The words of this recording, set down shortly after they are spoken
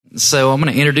So I'm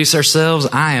going to introduce ourselves.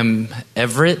 I am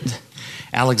Everett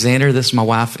Alexander. This is my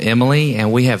wife, Emily,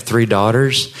 and we have 3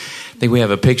 daughters. I think we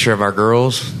have a picture of our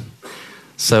girls.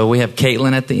 So we have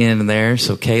Caitlin at the end there.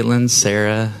 So Caitlin,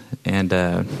 Sarah,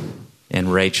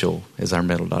 and Rachel is our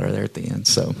middle daughter there at the end.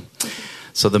 So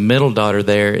the middle daughter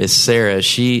there is Sarah.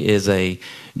 She is a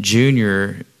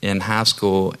junior in high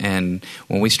school, and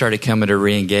when we started coming to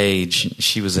re-engage,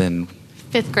 she was in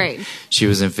 5th grade. She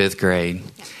was in 5th grade.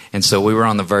 And so we were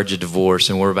on the verge of divorce,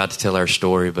 and we're about to tell our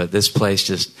story. But this place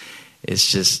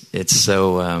it's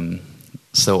so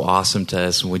awesome to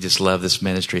us, and we just love this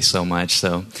ministry so much.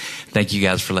 So thank you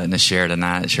guys for letting us share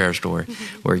tonight, share our story.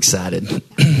 We're excited.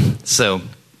 So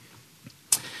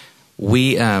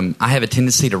I have a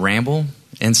tendency to ramble,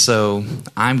 and so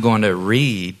I'm going to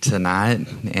read tonight,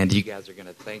 and you guys are going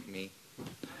to thank me.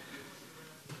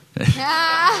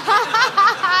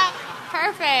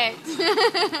 Perfect.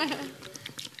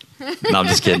 No, I'm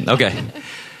just kidding. Okay.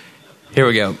 Here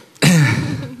we go.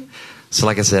 So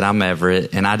like I said, I'm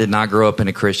Everett, and I did not grow up in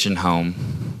a Christian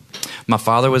home. My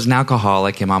father was an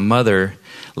alcoholic, and my mother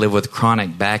lived with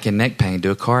chronic back and neck pain due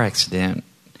to a car accident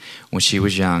when she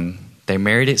was young. They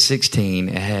married at 16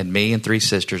 and had me and 3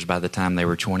 sisters by the time they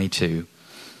were 22.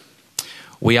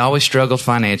 We always struggled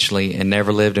financially and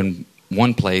never lived in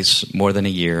one place more than a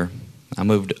year. I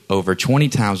moved over 20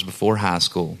 times before high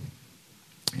school,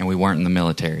 and we weren't in the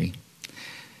military.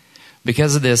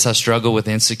 Because of this, I struggled with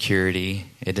insecurity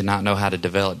and did not know how to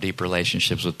develop deep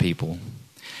relationships with people.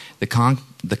 The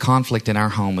conflict in our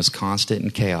home was constant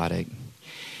and chaotic.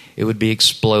 It would be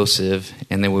explosive,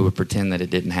 and then we would pretend that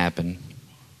it didn't happen.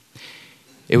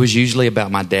 It was usually about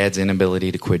my dad's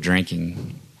inability to quit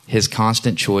drinking. His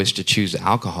constant choice to choose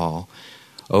alcohol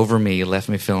over me left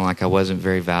me feeling like I wasn't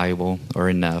very valuable or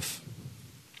enough.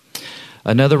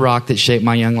 Another rock that shaped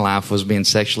my young life was being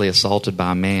sexually assaulted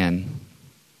by a man.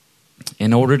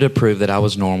 In order to prove that I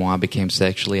was normal, I became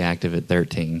sexually active at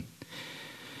 13.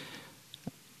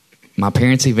 My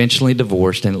parents eventually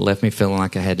divorced, and it left me feeling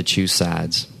like I had to choose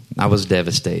sides. I was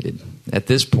devastated. At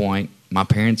this point, my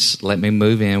parents let me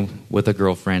move in with a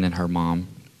girlfriend and her mom.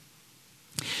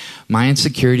 My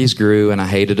insecurities grew, and I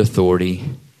hated authority.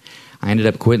 I ended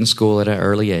up quitting school at an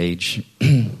early age.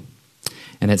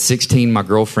 And at 16, my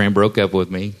girlfriend broke up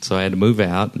with me, so I had to move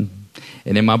out. And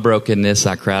in my brokenness,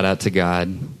 I cried out to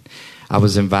God. I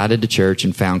was invited to church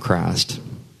and found Christ.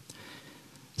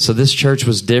 So this church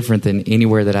was different than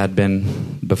anywhere that I'd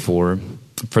been before.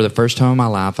 For the first time in my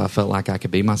life, I felt like I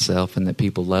could be myself and that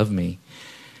people loved me.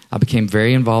 I became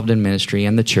very involved in ministry,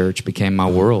 and the church became my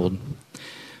world.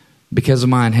 Because of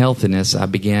my unhealthiness, I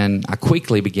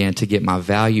quickly began to get my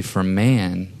value from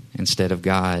man instead of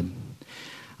God.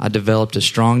 I developed a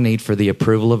strong need for the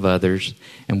approval of others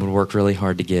and would work really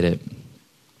hard to get it.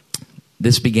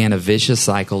 This began a vicious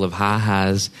cycle of high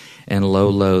highs and low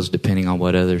lows depending on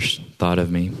what others thought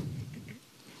of me.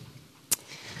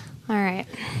 All right.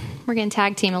 We're going to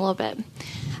tag team a little bit.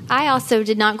 I also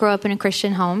did not grow up in a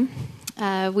Christian home.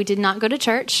 We did not go to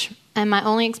church, and my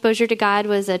only exposure to God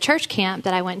was a church camp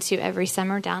that I went to every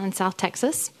summer down in South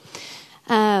Texas.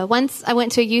 Once I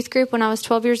went to a youth group when I was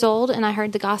 12 years old, and I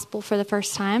heard the gospel for the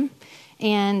first time,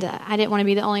 and I didn't want to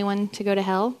be the only one to go to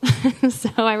hell, so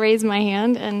I raised my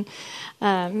hand and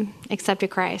accepted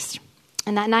Christ.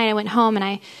 And that night I went home, and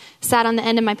I sat on the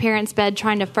end of my parents' bed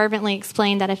trying to fervently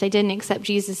explain that if they didn't accept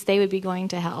Jesus, they would be going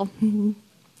to hell.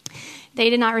 They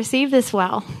did not receive this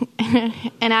well,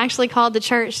 and actually called the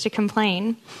church to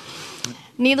complain.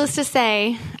 Needless to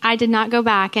say, I did not go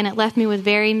back, and it left me with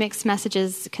very mixed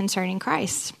messages concerning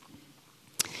Christ.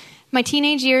 My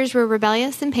teenage years were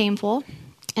rebellious and painful,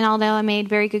 and although I made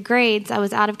very good grades, I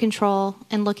was out of control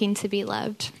and looking to be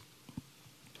loved.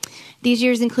 These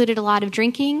years included a lot of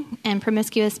drinking and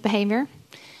promiscuous behavior.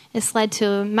 This led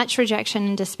to much rejection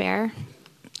and despair.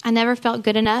 I never felt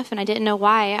good enough, and I didn't know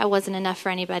why I wasn't enough for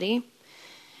anybody.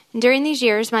 And during these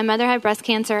years, my mother had breast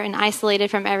cancer and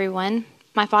isolated from everyone.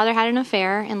 My father had an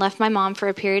affair and left my mom for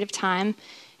a period of time,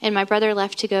 and my brother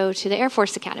left to go to the Air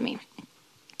Force Academy.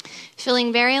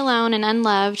 Feeling very alone and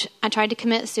unloved, I tried to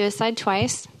commit suicide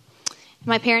twice.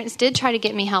 My parents did try to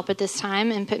get me help at this time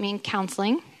and put me in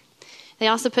counseling. They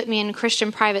also put me in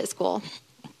Christian private school.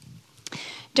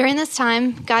 During this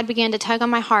time, God began to tug on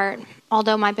my heart,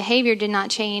 although my behavior did not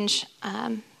change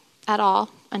at all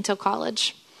until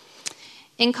college.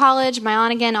 In college, my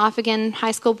on-again, off-again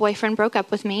high school boyfriend broke up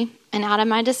with me, and out of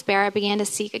my despair, I began to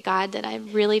seek a God that I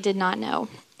really did not know.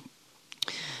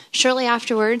 Shortly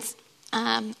afterwards,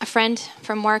 a friend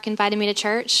from work invited me to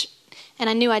church, and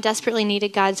I knew I desperately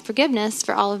needed God's forgiveness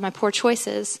for all of my poor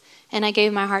choices, and I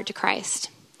gave my heart to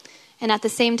Christ. And at the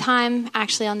same time,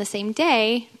 actually on the same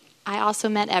day, I also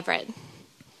met Everett.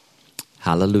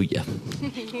 Hallelujah.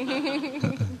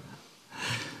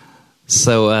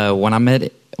 So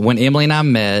when Emily and I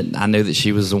met, I knew that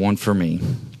she was the one for me.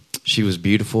 She was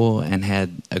beautiful and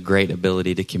had a great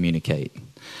ability to communicate.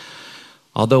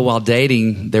 Although while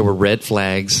dating, there were red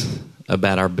flags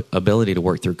about our ability to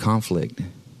work through conflict.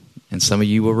 And some of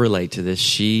you will relate to this.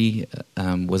 She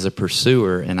was a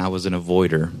pursuer and I was an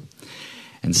avoider.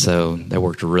 And so that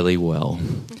worked really well.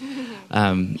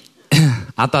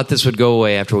 I thought this would go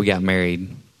away after we got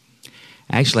married.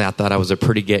 Actually, I thought I was a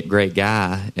pretty great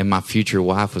guy, and my future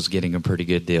wife was getting a pretty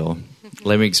good deal.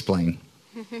 Let me explain.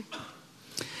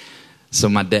 So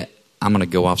my dad, I'm going to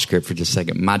go off script for just a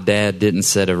second. My dad didn't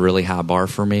set a really high bar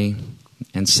for me,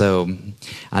 and so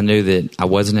I knew that I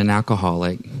wasn't an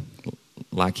alcoholic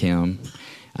like him.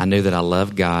 I knew that I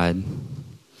loved God.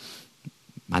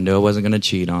 I knew I wasn't going to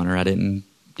cheat on her. I didn't,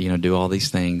 do all these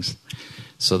things.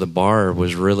 So the bar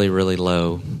was really, really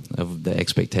low of the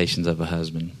expectations of a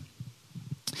husband.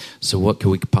 So what could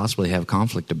we possibly have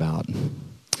conflict about?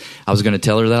 I was going to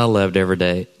tell her that I loved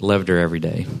her every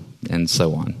day, and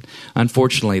so on.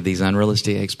 Unfortunately, these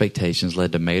unrealistic expectations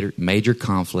led to major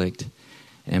conflict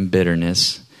and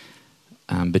bitterness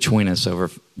between us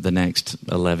over the next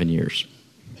 11 years.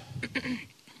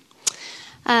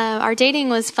 Our dating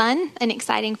was fun and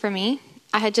exciting for me.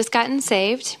 I had just gotten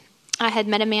saved. I had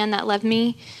met a man that loved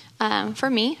me for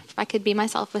me, if I could be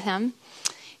myself with him.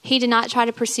 He did not try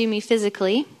to pursue me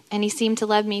physically, and he seemed to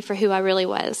love me for who I really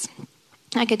was.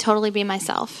 I could totally be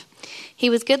myself. He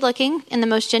was good looking and the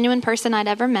most genuine person I'd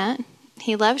ever met.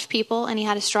 He loved people, and he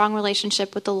had a strong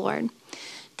relationship with the Lord.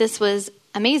 This was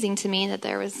amazing to me that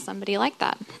there was somebody like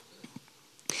that.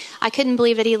 I couldn't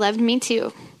believe that he loved me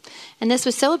too. And this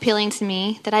was so appealing to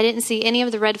me that I didn't see any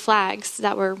of the red flags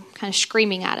that were kind of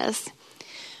screaming at us.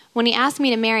 When he asked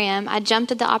me to marry him, I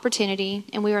jumped at the opportunity,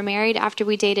 and we were married after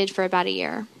we dated for about a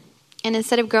year. And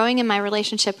instead of growing in my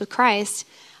relationship with Christ,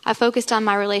 I focused on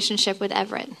my relationship with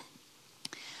Everett.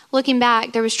 Looking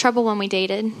back, there was trouble when we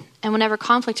dated, and whenever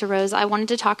conflict arose, I wanted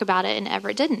to talk about it, and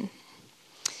Everett didn't.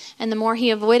 And the more he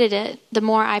avoided it, the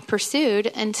more I pursued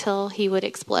until he would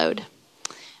explode.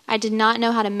 I did not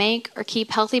know how to make or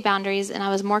keep healthy boundaries, and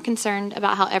I was more concerned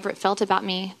about how Everett felt about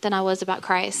me than I was about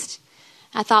Christ.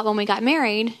 I thought when we got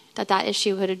married that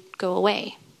issue would go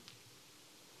away,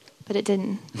 but it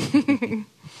didn't.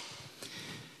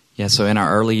 Yeah, so in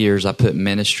our early years, I put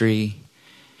ministry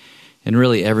and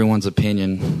really everyone's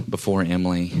opinion before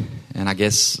Emily, and I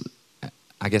guess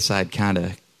I had kind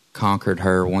of conquered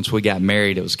her. Once we got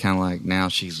married, it was kind of like, now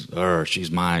she's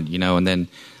mine, and then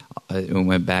it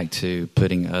went back to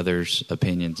putting others'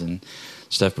 opinions and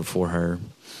stuff before her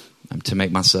to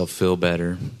make myself feel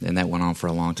better, and that went on for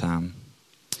a long time.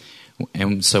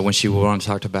 And so when she wanted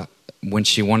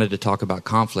to talk about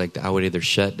conflict, I would either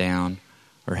shut down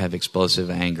or have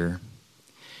explosive anger.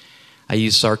 I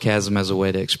used sarcasm as a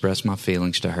way to express my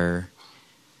feelings to her,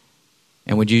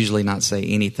 and would usually not say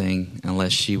anything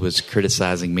unless she was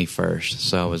criticizing me first.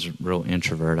 So I was a real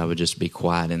introvert. I would just be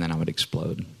quiet, and then I would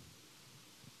explode.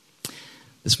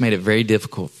 This made it very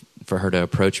difficult for her to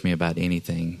approach me about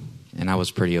anything, and I was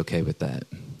pretty okay with that.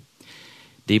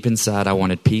 Deep inside, I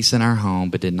wanted peace in our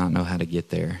home, but did not know how to get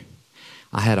there.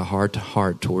 I had a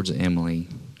heart-to-heart towards Emily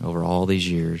over all these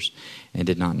years and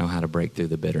did not know how to break through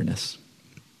the bitterness.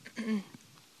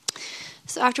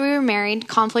 So after we were married,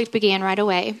 conflict began right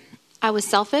away. I was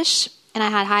selfish, and I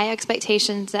had high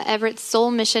expectations that Everett's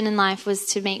sole mission in life was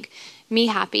to make me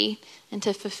happy and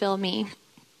to fulfill me.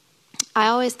 I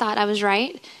always thought I was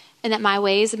right and that my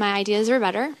ways and my ideas were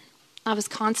better. I was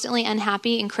constantly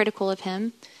unhappy and critical of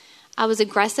him. I was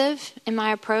aggressive in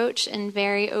my approach and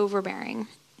very overbearing.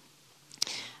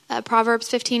 Proverbs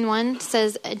 15:1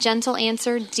 says, "A gentle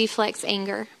answer deflects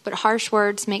anger, but harsh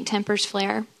words make tempers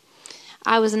flare."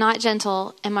 I was not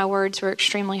gentle, and my words were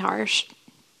extremely harsh.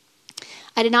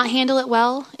 I did not handle it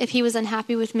well if he was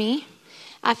unhappy with me.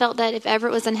 I felt that if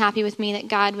Everett was unhappy with me, that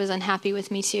God was unhappy with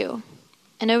me too.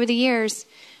 And over the years,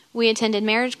 we attended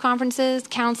marriage conferences,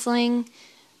 counseling,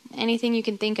 anything you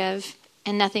can think of,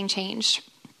 and nothing changed.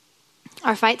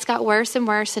 Our fights got worse and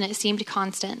worse, and it seemed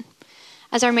constant.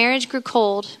 As our marriage grew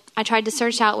cold, I tried to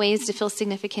search out ways to feel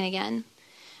significant again.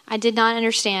 I did not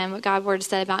understand what God's word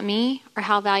said about me or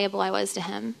how valuable I was to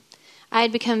him. I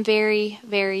had become very,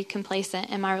 very complacent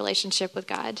in my relationship with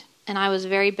God, and I was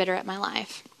very bitter at my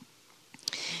life.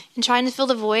 In trying to fill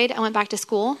the void, I went back to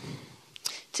school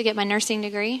to get my nursing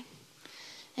degree.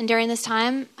 And during this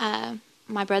time,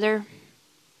 my brother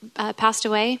passed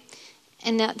away,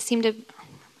 and that seemed to, oh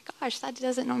my gosh, that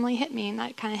doesn't normally hit me, and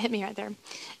that kind of hit me right there.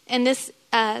 And this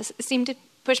seemed to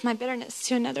push my bitterness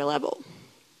to another level.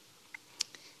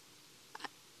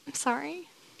 Sorry.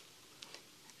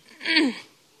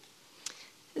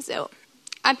 So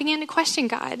I began to question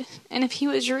God and if he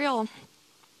was real.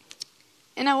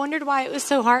 And I wondered why it was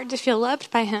so hard to feel loved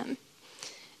by him.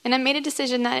 And I made a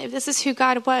decision that if this is who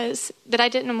God was, that I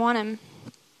didn't want him.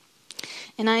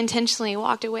 And I intentionally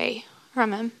walked away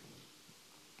from him.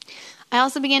 I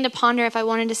also began to ponder if I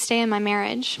wanted to stay in my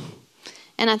marriage.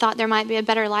 And I thought there might be a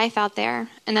better life out there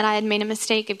and that I had made a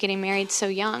mistake of getting married so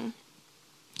young.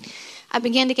 I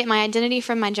began to get my identity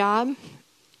from my job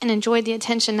and enjoyed the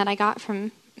attention that I got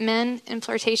from men and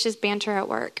flirtatious banter at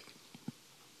work.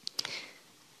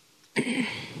 Gosh,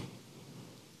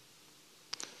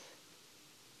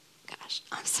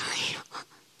 I'm sorry.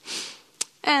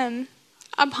 I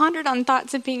pondered on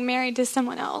thoughts of being married to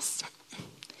someone else.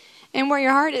 And where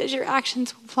your heart is, your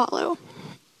actions will follow.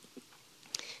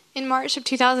 In March of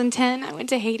 2010, I went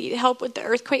to Haiti to help with the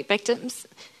earthquake victims.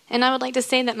 And I would like to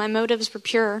say that my motives were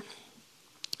pure.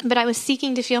 But I was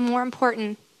seeking to feel more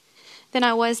important than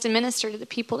I was to minister to the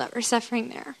people that were suffering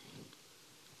there.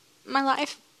 My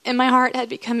life and my heart had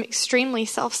become extremely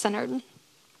self-centered.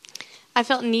 I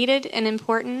felt needed and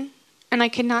important, and I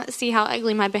could not see how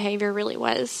ugly my behavior really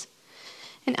was.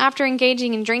 And after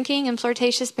engaging in drinking and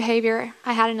flirtatious behavior,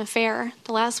 I had an affair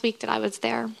the last week that I was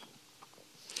there.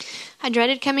 I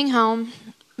dreaded coming home,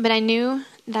 but I knew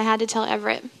that I had to tell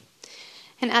Everett.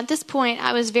 And at this point,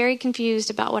 I was very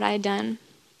confused about what I had done.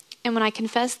 And when I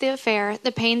confessed the affair,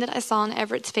 the pain that I saw on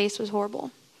Everett's face was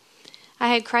horrible. I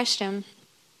had crushed him,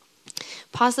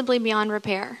 possibly beyond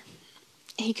repair.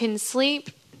 He couldn't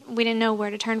sleep, we didn't know where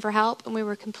to turn for help, and we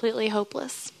were completely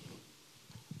hopeless.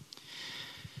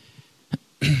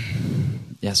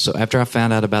 Yeah, so after I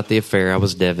found out about the affair, I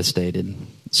was devastated.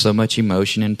 So much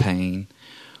emotion and pain,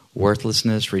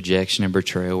 worthlessness, rejection, and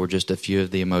betrayal were just a few of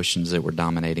the emotions that were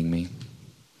dominating me.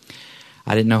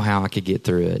 I didn't know how I could get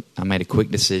through it. I made a quick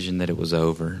decision that it was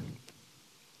over.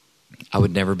 I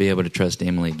would never be able to trust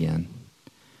Emily again.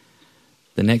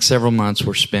 The next several months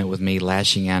were spent with me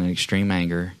lashing out in extreme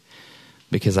anger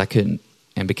because I couldn't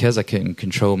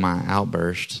control my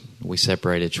outburst. We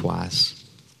separated twice.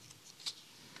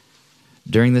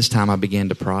 During this time, I began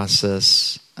to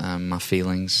process my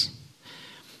feelings.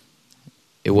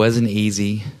 It wasn't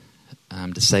easy,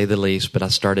 to say the least, but I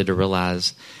started to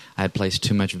realize I had placed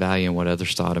too much value in what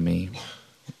others thought of me,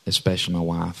 especially my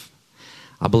wife.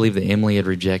 I believe that Emily had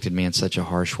rejected me in such a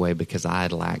harsh way because I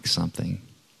had lacked something.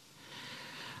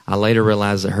 I later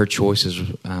realized that her choices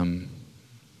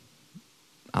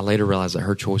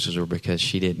were because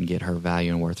she didn't get her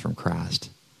value and worth from Christ.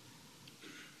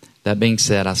 That being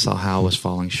said, I saw how I was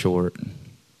falling short,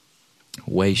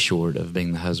 way short of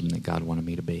being the husband that God wanted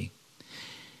me to be.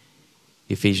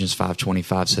 Ephesians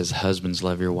 5:25 says, "Husbands,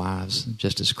 love your wives,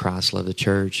 just as Christ loved the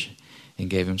church and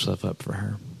gave himself up for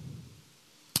her."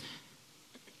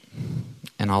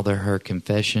 And although her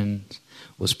confession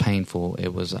was painful, it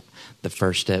was the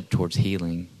first step towards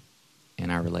healing in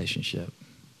our relationship.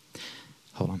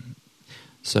 Hold on.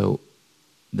 So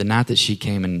the night that she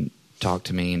came and talked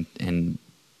to me and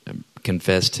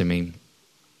confessed to me,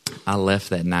 I left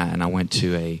that night and I went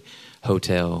to a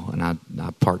hotel, and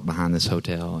I parked behind this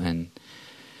hotel, and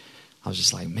I was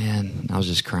just like, man, I was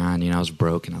just crying. I was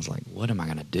broke, and I was like, what am I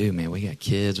going to do, man? We got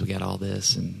kids, we got all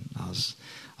this. And I was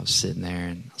sitting there,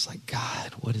 and I was like,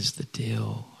 God, what is the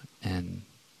deal? And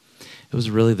it was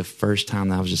really the first time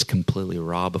that I was just completely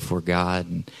raw before God.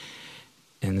 And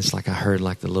it's like I heard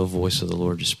like the little voice of the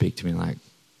Lord just speak to me like,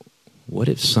 what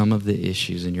if some of the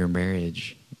issues in your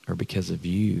marriage are because of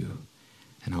you?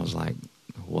 And I was like,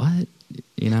 what?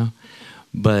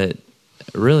 But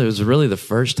really, it was really the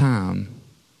first time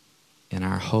in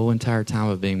our whole entire time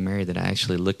of being married that I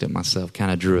actually looked at myself,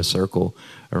 kind of drew a circle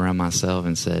around myself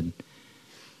and said,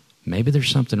 maybe there's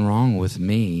something wrong with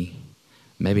me.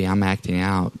 Maybe I'm acting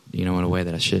out, in a way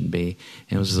that I shouldn't be.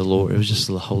 And it was the Lord, it was just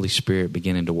the Holy Spirit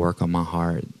beginning to work on my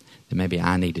heart that maybe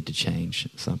I needed to change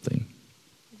something.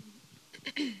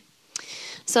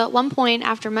 So at one point,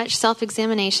 after much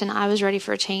self-examination, I was ready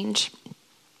for a change.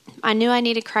 I knew I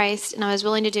needed Christ, and I was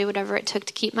willing to do whatever it took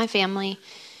to keep my family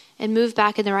and move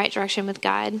back in the right direction with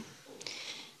God.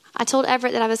 I told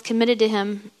Everett that I was committed to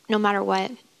him no matter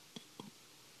what.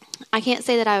 I can't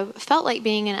say that I felt like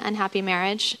being in an unhappy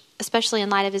marriage, especially in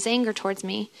light of his anger towards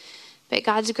me, but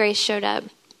God's grace showed up.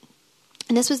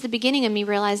 And this was the beginning of me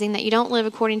realizing that you don't live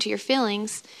according to your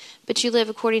feelings, but you live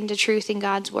according to truth in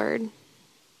God's word.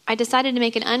 I decided to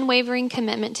make an unwavering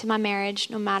commitment to my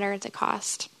marriage no matter the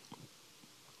cost.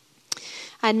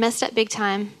 I had messed up big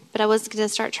time, but I was going to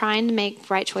start trying to make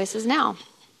right choices now.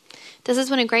 This is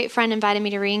when a great friend invited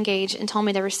me to re-engage and told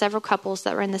me there were several couples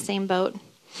that were in the same boat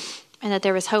and that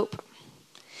there was hope.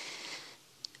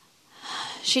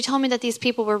 She told me that these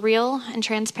people were real and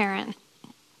transparent.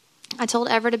 I told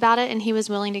Everett about it, and he was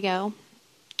willing to go.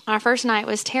 Our first night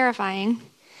was terrifying,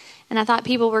 and I thought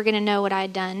people were going to know what I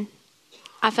had done.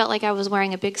 I felt like I was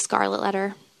wearing a big scarlet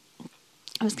letter.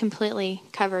 I was completely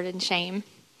covered in shame.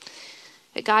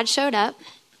 But God showed up,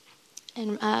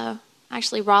 and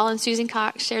actually Raul and Susan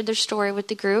Cox shared their story with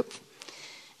the group,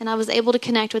 and I was able to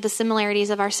connect with the similarities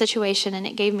of our situation, and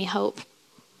it gave me hope.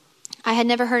 I had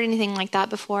never heard anything like that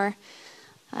before,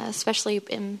 especially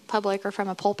in public or from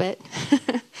a pulpit.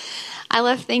 I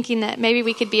left thinking that maybe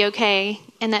we could be okay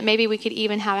and that maybe we could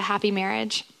even have a happy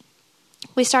marriage.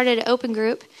 We started an open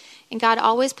group, and God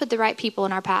always put the right people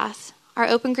in our path. Our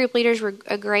open group leaders were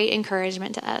a great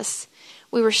encouragement to us.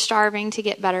 We were starving to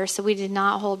get better, so we did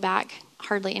not hold back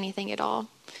hardly anything at all.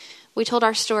 We told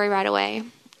our story right away.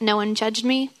 No one judged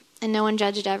me, and no one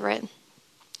judged Everett.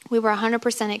 We were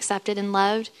 100% accepted and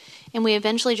loved, and we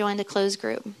eventually joined a closed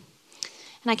group.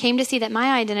 And I came to see that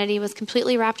my identity was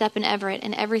completely wrapped up in Everett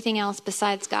and everything else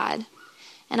besides God.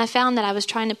 And I found that I was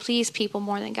trying to please people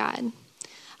more than God.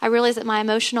 I realized that my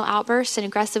emotional outbursts and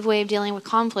aggressive way of dealing with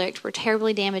conflict were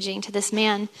terribly damaging to this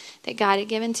man that God had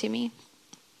given to me.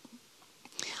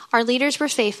 Our leaders were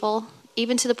faithful,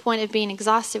 even to the point of being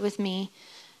exhausted with me,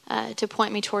 to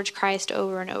point me towards Christ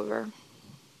over and over.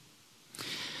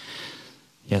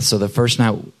 Yeah, so the first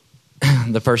night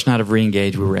of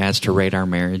Reengage, we were asked to rate our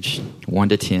marriage 1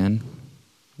 to 10.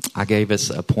 I gave us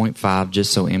a 0.5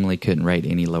 just so Emily couldn't rate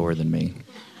any lower than me.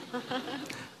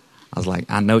 I was like,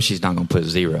 I know she's not going to put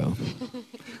 0.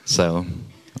 So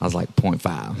I was like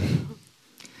 0.5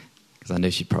 because I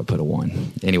knew she'd probably put a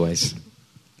 1. Anyways,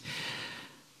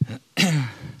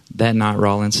 that night,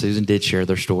 Raul and Susan did share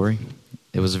their story.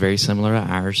 It was very similar to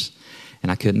ours, and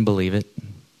I couldn't believe it.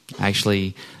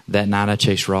 Actually, that night I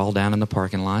chased Raul down in the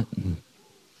parking lot,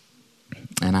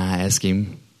 and I asked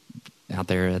him out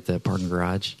there at the parking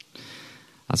garage.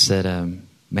 I said,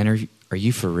 "Man, are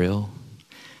you for real?"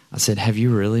 I said, "Have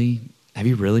you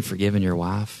really forgiven your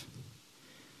wife?"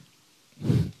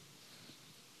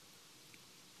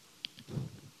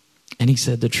 And he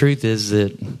said, "The truth is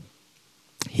that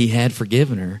he had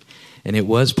forgiven her, and it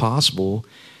was possible."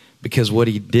 Because what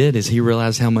he did is he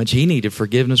realized how much he needed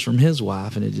forgiveness from his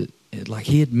wife, and it like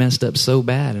he had messed up so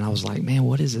bad. And I was like, man,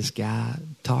 what is this guy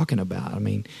talking about? I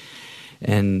mean,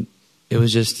 and it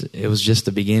was just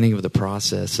the beginning of the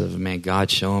process of, man,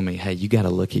 God showing me, hey, you got to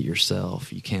look at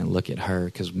yourself. You can't look at her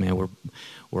because, man,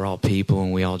 we're all people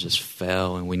and we all just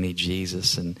fell and we need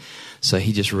Jesus. And so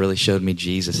he just really showed me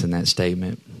Jesus in that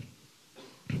statement.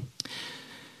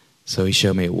 So he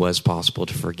showed me it was possible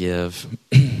to forgive.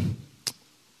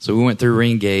 So we went through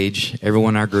Reengage.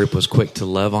 Everyone in our group was quick to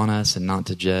love on us and not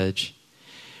to judge.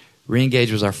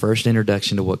 Reengage was our first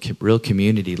introduction to what real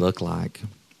community looked like.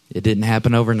 It didn't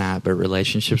happen overnight, but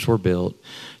relationships were built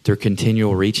through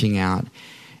continual reaching out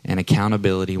and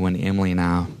accountability when Emily and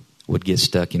I would get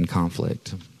stuck in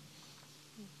conflict.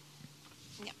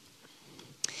 Yep.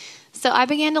 So I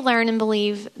began to learn and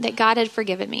believe that God had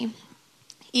forgiven me,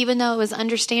 even though it was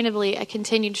understandably a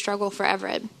continued struggle for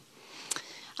Everett.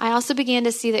 I also began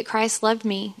to see that Christ loved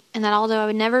me, and that although I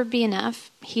would never be enough,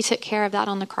 he took care of that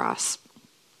on the cross.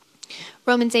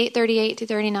 Romans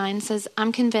 8:38-39 says,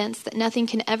 I'm convinced that nothing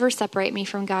can ever separate me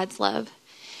from God's love.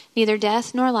 Neither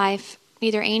death nor life,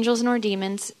 neither angels nor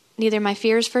demons, neither my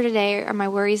fears for today or my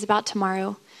worries about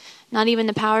tomorrow, not even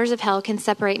the powers of hell can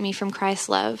separate me from Christ's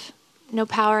love. No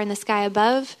power in the sky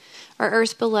above or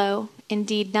earth below,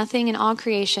 indeed nothing in all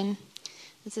creation.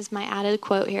 This is my added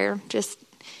quote here, just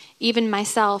even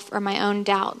myself or my own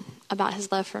doubt about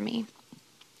his love for me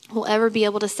will ever be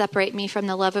able to separate me from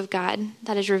the love of God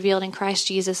that is revealed in Christ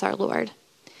Jesus our Lord.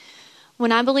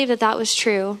 When I believed that that was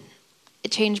true,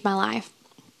 it changed my life.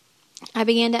 I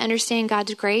began to understand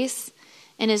God's grace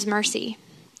and his mercy,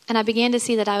 and I began to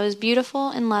see that I was beautiful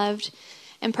and loved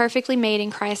and perfectly made in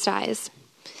Christ's eyes.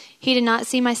 He did not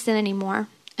see my sin anymore,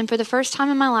 and for the first time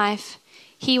in my life,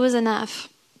 he was enough.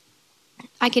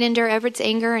 I could endure Everett's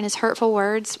anger and his hurtful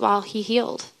words while he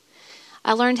healed.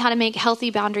 I learned how to make healthy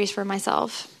boundaries for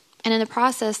myself. And in the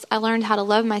process, I learned how to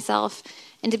love myself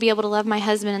and to be able to love my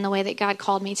husband in the way that God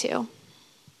called me to.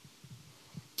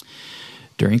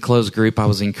 During closed group, I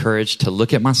was encouraged to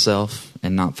look at myself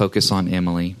and not focus on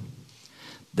Emily.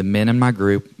 The men in my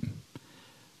group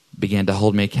began to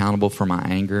hold me accountable for my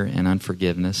anger and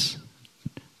unforgiveness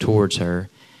towards her,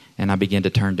 and I began to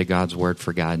turn to God's word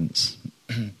for guidance.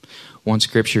 One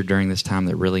scripture during this time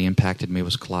that really impacted me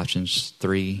was Colossians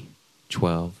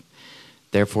 3:12.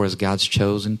 Therefore, as God's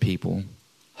chosen people,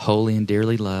 holy and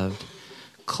dearly loved,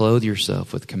 clothe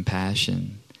yourself with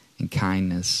compassion and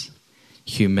kindness,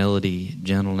 humility,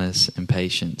 gentleness, and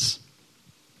patience.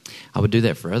 I would do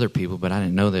that for other people, but I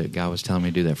didn't know that God was telling me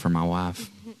to do that for my wife.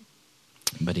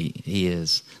 But he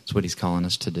is. That's what he's calling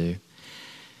us to do.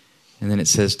 And then it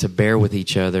says to bear with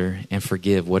each other and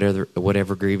forgive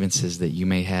whatever grievances that you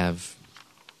may have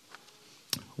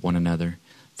one another.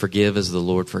 Forgive as the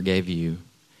Lord forgave you.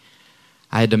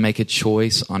 I had to make a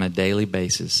choice on a daily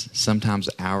basis, sometimes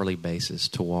hourly basis,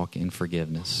 to walk in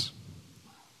forgiveness.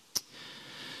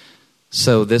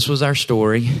 So this was our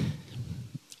story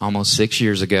almost 6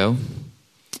 years ago.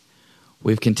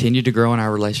 We've continued to grow in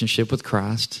our relationship with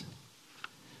Christ.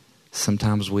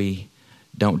 Sometimes we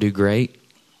don't do great.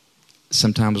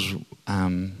 Sometimes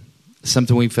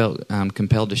something we felt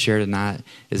compelled to share tonight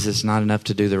is it's not enough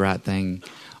to do the right thing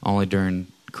only during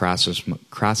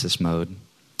crisis mode.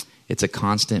 It's a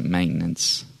constant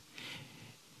maintenance.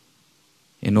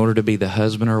 In order to be the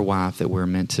husband or wife that we're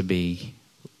meant to be,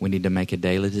 we need to make a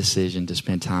daily decision to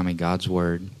spend time in God's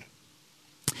Word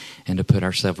and to put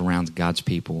ourselves around God's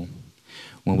people.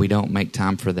 When we don't make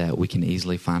time for that, we can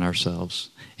easily find ourselves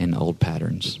in old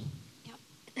patterns.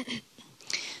 Yep.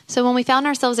 So when we found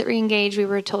ourselves at Reengage, we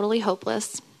were totally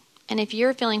hopeless. And if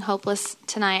you're feeling hopeless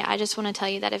tonight, I just want to tell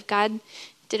you that if God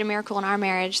did a miracle in our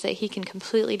marriage, that he can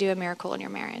completely do a miracle in your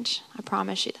marriage. I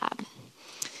promise you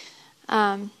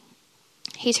that.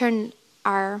 He turned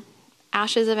our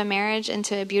ashes of a marriage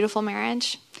into a beautiful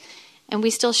marriage. And we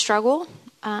still struggle,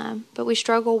 but we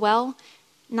struggle well.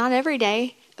 Not every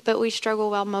day, but we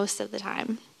struggle well most of the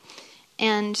time.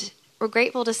 And we're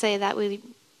grateful to say that we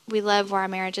love where our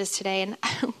marriage is today. And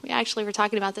we actually were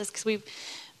talking about this because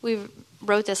we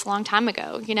wrote this a long time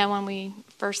ago,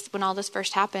 when all this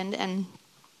first happened. And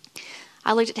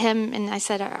I looked at him and I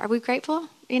said, are we grateful,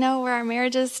 where our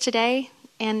marriage is today?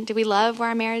 And do we love where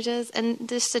our marriage is? And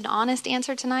just an honest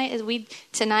answer tonight is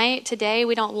today,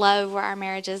 we don't love where our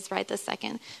marriage is right this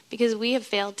second because we have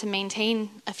failed to maintain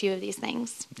a few of these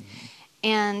things. Mm-hmm.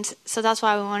 And so that's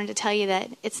why we wanted to tell you that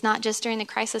it's not just during the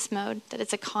crisis mode, that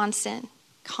it's a constant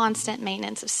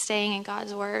maintenance of staying in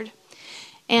God's Word.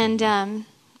 And I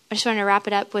just wanted to wrap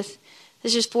it up with,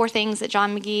 there's just 4 things that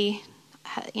John McGee,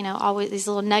 always these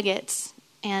little nuggets.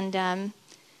 And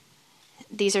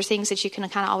these are things that you can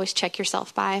kind of always check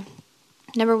yourself by.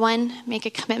 Number 1, make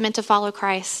a commitment to follow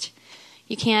Christ.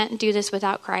 You can't do this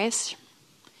without Christ.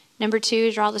 Number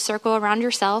 2, draw the circle around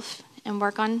yourself and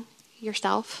work on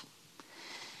yourself.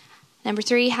 Number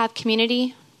 3, have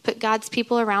community. Put God's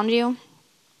people around you.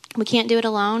 We can't do it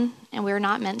alone, and we're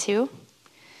not meant to.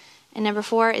 And number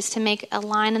 4 is to make a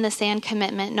line in the sand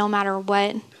commitment, no matter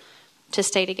what, to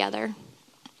stay together.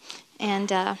 And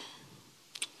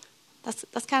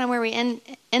that's kind of where we end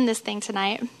this thing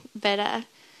tonight. But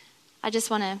I didn't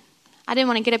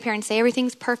want to get up here and say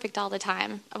everything's perfect all the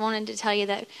time. I wanted to tell you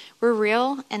that we're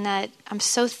real and that I'm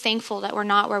so thankful that we're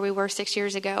not where we were 6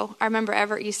 years ago. I remember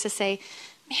Everett used to say,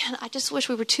 man, I just wish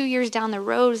we were 2 years down the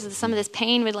road so some of this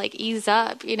pain would ease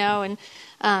up, and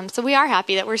so we are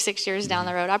happy that we're 6 years down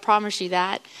the road. I promise you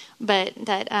that. But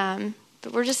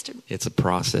we're just... It's a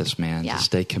process, man. Yeah. To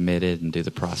stay committed and do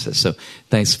the process. So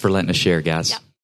thanks for letting us share, guys. Yeah.